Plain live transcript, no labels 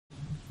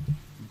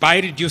by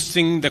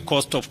reducing the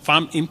cost of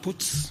farm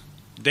inputs,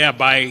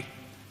 thereby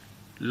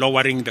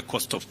lowering the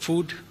cost of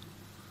food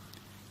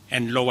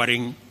and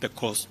lowering the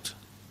cost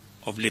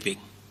of living.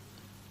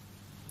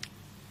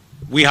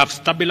 We have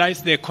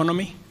stabilized the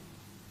economy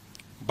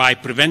by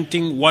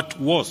preventing what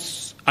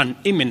was an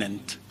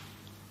imminent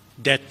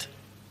debt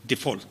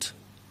default.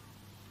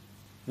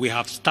 We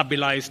have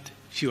stabilized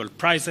fuel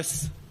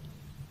prices,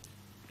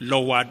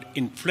 lowered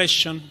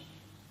inflation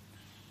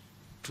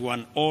to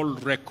an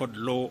all-record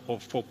low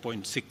of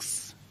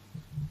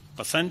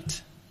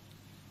 4.6%,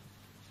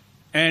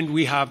 and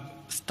we have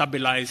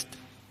stabilized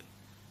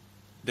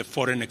the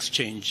foreign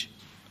exchange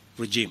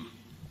regime.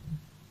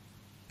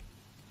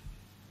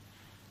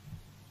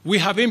 We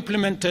have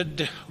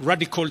implemented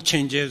radical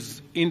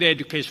changes in the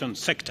education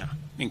sector,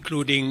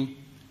 including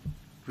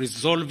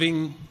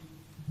resolving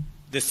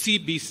the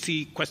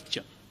CBC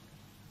question.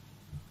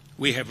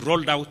 We have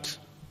rolled out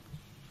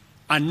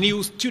a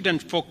new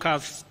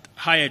student-focused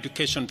higher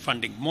education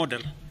funding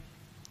model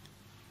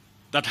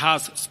that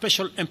has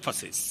special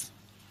emphasis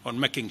on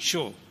making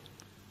sure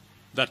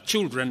that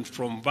children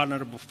from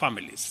vulnerable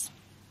families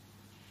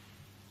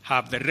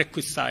have the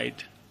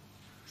requisite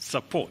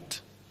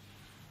support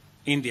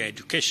in their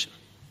education.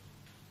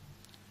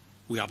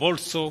 We have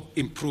also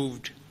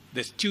improved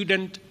the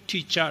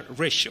student-teacher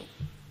ratio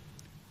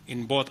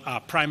in both our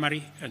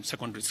primary and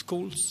secondary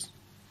schools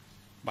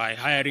by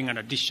hiring an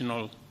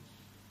additional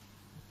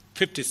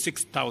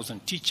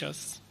 56,000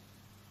 teachers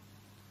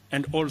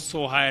and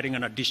also hiring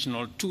an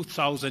additional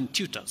 2,000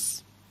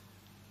 tutors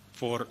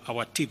for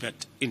our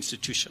TVET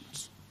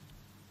institutions.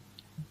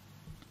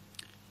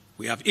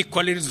 We have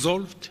equally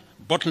resolved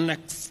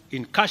bottlenecks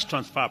in cash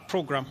transfer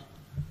program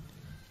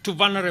to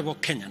vulnerable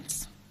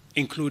Kenyans,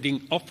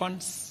 including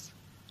orphans,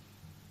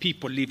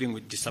 people living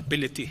with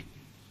disability,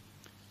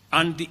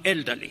 and the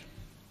elderly.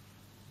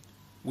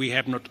 We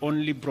have not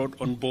only brought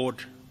on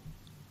board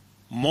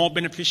more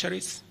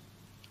beneficiaries,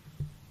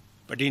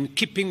 but in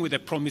keeping with the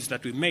promise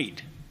that we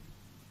made,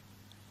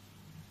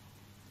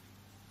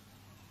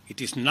 it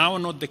is now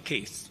not the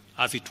case,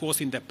 as it was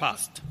in the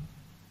past,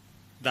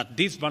 that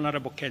these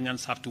vulnerable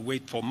Kenyans have to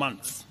wait for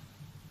months.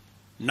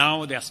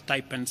 Now their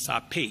stipends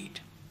are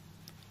paid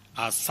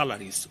as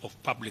salaries of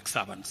public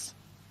servants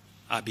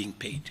are being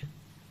paid.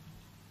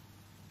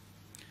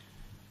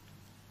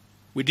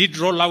 We did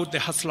roll out the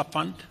Hustler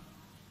Fund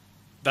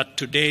that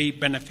today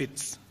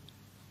benefits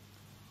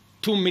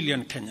 2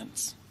 million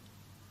Kenyans.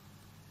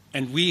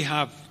 And we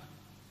have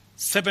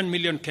 7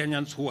 million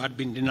Kenyans who had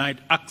been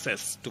denied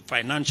access to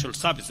financial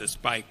services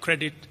by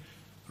credit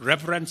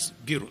reference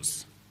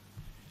bureaus.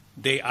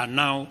 They are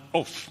now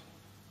off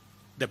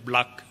the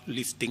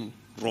blacklisting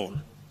roll.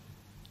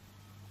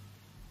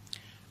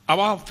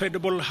 Our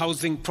affordable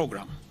housing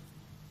program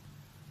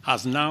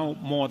has now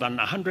more than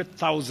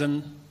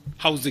 100,000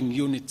 housing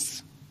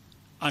units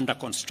under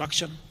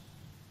construction.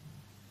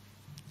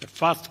 The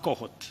first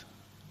cohort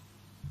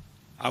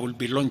I will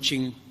be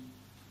launching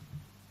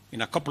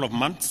in a couple of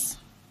months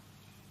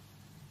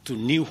to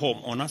new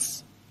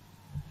homeowners.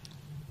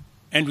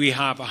 And we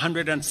have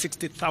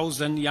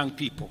 160,000 young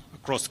people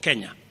across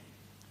Kenya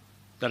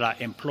that are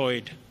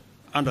employed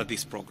under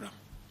this program.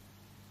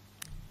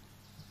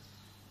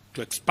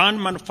 To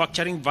expand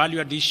manufacturing,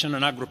 value addition,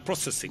 and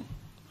agro-processing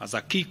as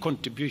a key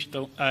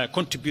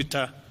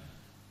contributor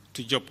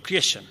to job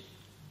creation,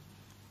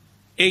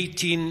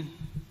 18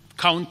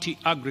 county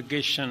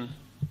aggregation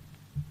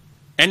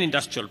and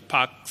industrial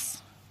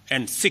parks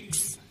and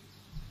 6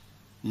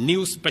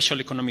 new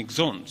special economic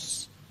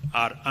zones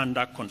are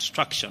under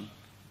construction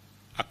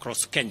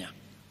across Kenya.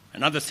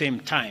 And at the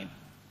same time,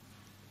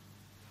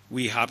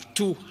 we have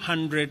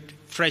 200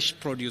 fresh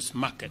produce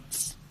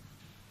markets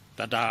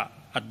that are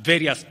at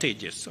various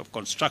stages of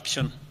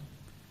construction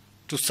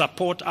to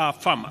support our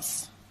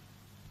farmers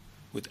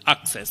with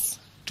access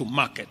to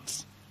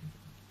markets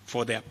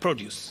for their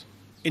produce,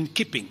 in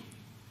keeping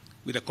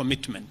with the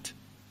commitment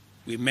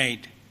we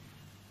made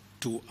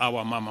to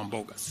our mama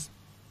mbogas.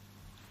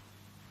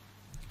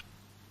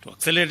 To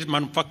accelerate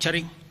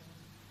manufacturing,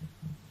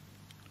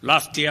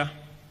 last year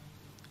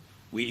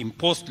we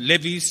imposed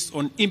levies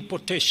on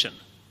importation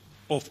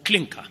of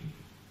clinker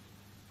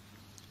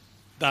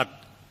that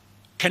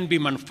can be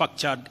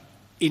manufactured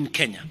in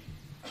Kenya.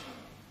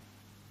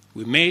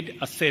 We made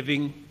a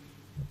saving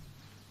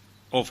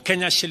of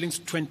Kenya shillings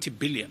 20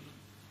 billion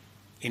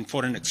in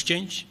foreign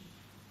exchange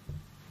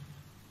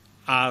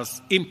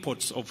as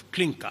imports of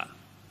clinker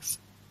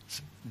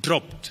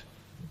dropped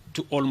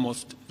to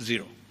almost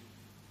zero.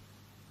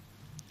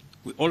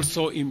 We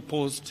also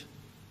imposed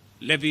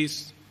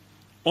levies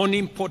on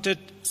imported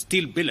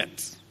steel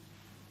billets.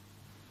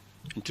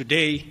 And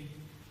today,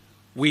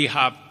 we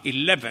have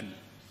 11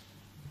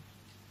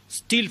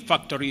 steel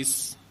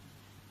factories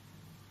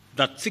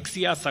that 6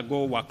 years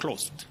ago were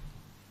closed.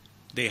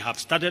 They have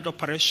started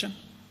operation,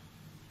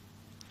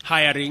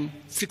 hiring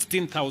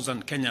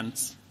 16,000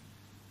 Kenyans.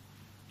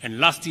 And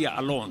last year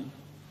alone,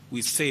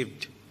 we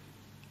saved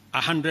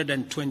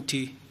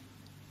 120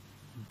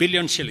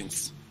 billion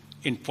shillings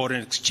in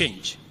foreign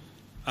exchange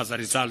as a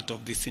result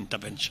of this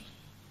intervention.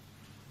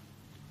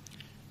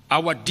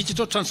 Our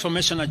digital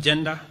transformation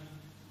agenda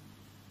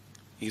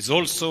is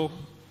also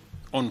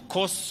on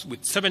course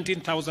with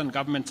 17,000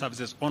 government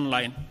services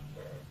online,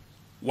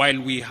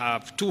 while we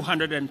have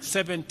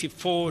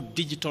 274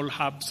 digital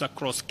hubs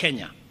across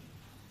Kenya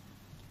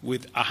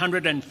with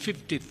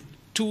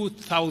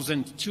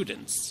 152,000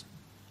 students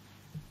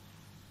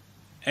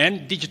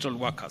and digital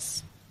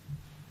workers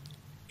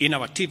in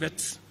our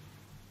TVETs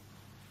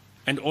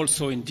and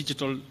also in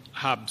digital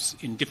hubs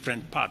in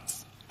different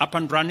parts, up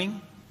and running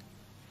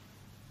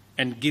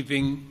and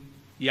giving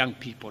young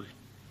people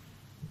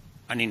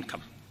an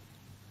income.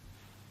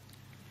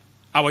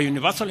 Our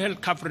universal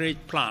health coverage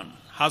plan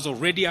has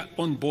already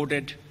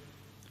onboarded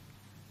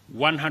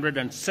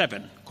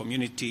 107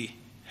 community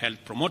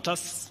health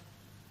promoters,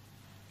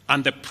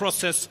 and the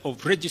process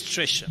of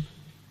registration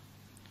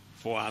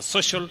for our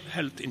social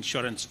health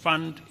insurance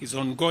fund is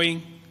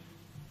ongoing,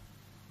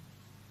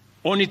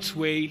 on its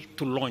way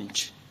to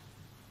launch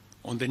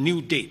on the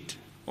new date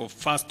of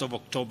 1st of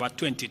October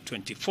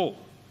 2024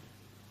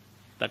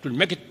 that will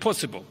make it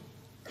possible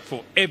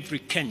for every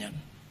Kenyan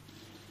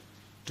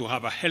to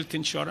have a health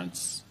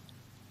insurance,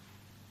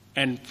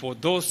 and for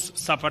those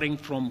suffering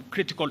from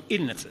critical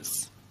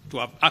illnesses to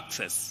have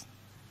access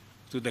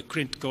to the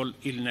critical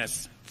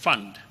illness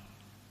fund,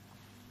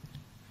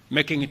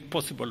 making it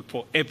possible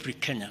for every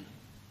Kenyan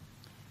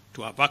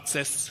to have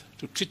access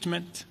to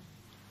treatment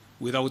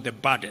without the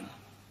burden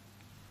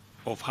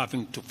of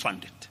having to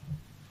fund it.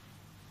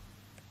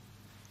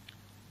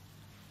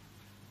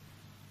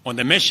 On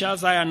the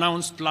measures I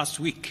announced last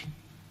week,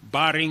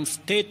 barring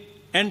state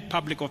and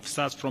public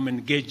officers from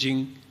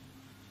engaging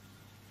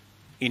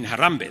in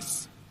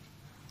harambes,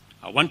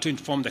 I want to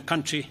inform the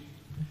country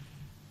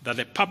that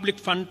the Public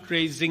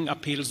Fundraising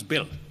Appeals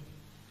Bill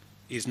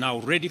is now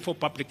ready for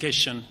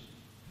publication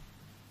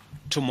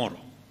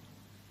tomorrow.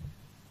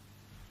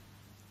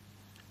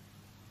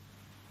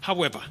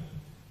 However,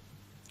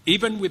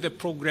 even with the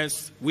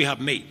progress we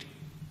have made,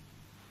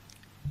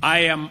 I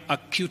am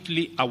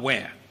acutely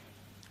aware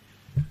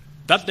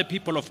that the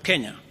people of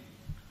Kenya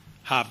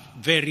have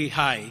very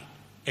high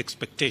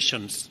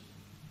expectations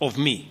of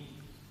me.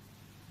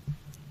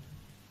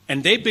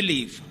 And they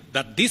believe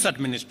that this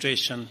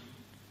administration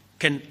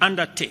can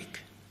undertake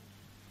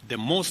the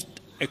most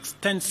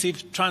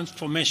extensive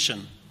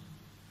transformation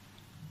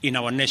in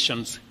our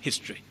nation's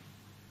history.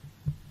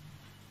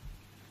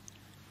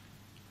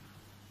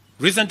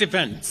 Recent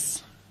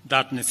events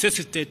that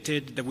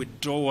necessitated the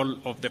withdrawal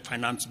of the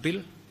finance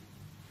bill,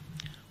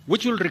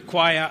 which will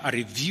require a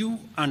review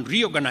and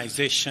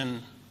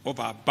reorganization of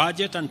our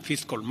budget and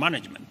fiscal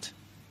management,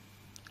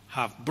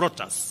 have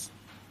brought us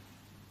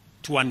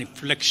to an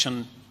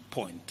inflection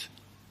point.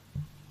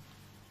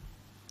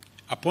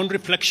 Upon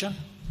reflection,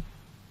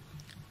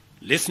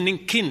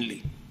 listening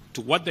keenly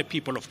to what the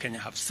people of Kenya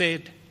have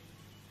said,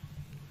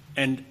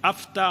 and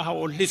after a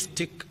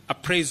holistic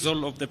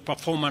appraisal of the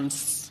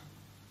performance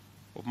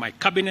of my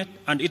cabinet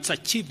and its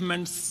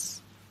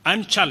achievements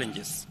and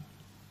challenges,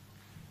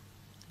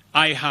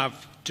 I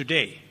have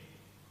today,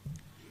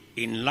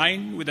 in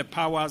line with the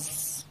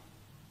powers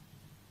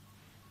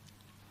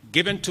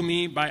given to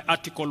me by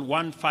Article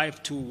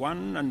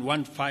 1521 and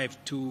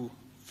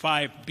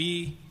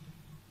 1525B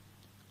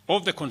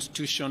of the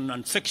Constitution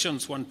and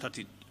Sections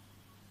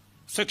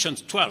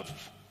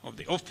 12 of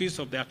the Office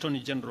of the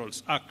Attorney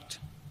General's Act,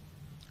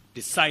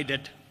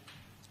 decided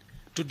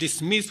to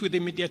dismiss with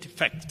immediate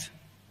effect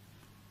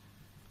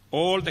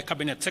all the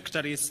Cabinet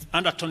Secretaries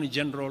and Attorney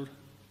General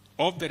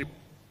of the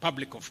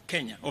Republic of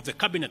Kenya, of the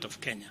Cabinet of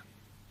Kenya,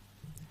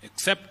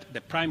 except the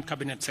Prime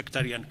Cabinet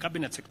Secretary and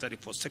Cabinet Secretary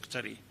for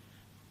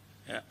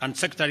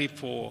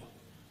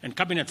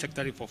Cabinet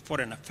Secretary for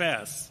Foreign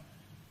Affairs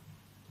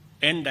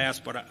and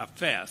Diaspora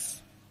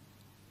Affairs.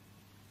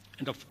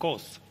 And of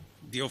course,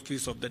 the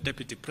Office of the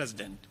Deputy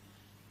President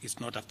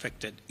is not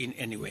affected in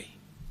any way.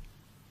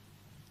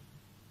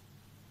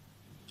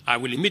 I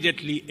will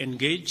immediately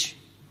engage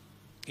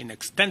in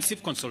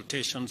extensive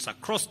consultations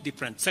across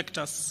different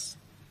sectors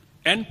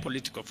and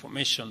political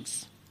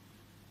formations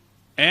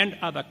and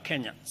other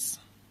Kenyans,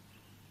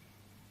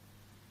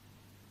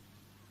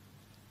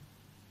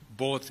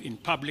 both in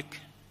public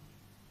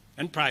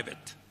and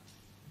private,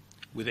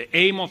 with the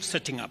aim of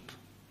setting up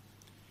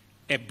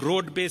a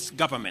broad-based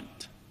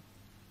government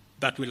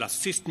that will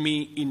assist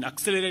me in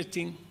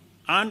accelerating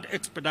and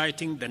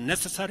expediting the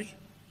necessary,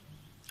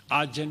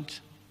 urgent,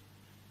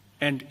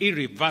 and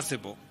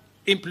irreversible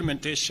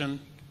implementation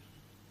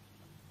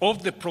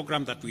of the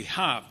program that we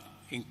have,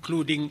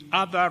 including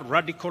other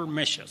radical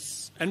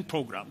measures and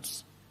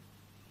programs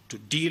to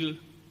deal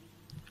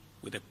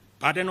with the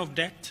burden of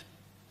debt,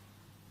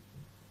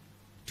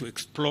 to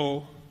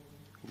explore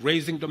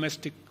raising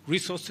domestic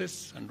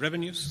resources and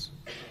revenues,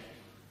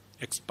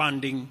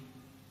 expanding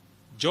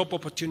job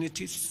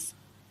opportunities,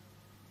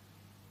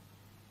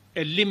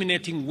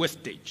 eliminating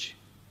wastage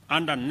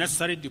and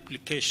unnecessary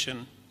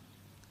duplication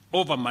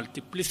of a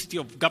multiplicity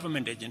of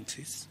government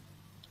agencies,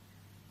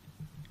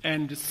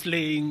 and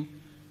slaying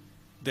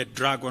the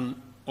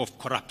dragon of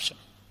corruption.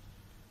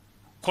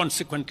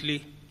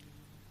 Consequently,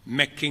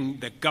 making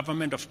the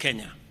government of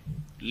Kenya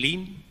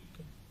lean,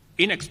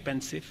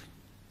 inexpensive,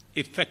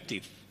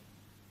 effective,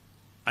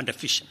 and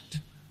efficient.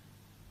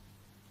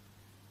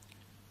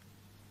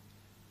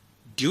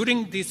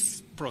 During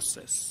this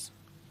process,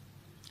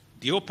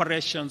 the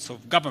operations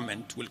of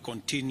government will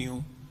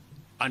continue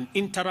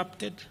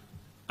uninterrupted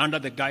under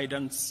the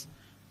guidance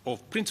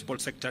of principal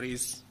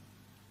secretaries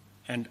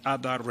and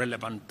other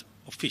relevant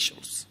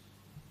officials.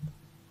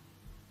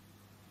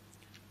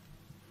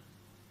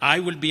 I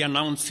will be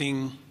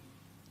announcing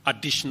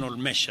additional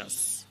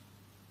measures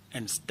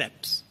and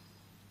steps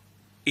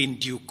in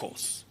due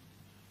course.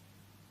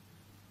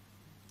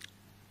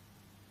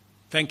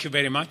 Thank you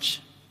very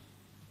much,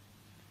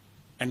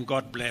 and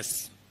God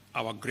bless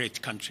our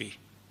great country,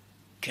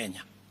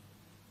 Kenya.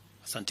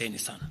 Asanteni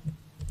sana.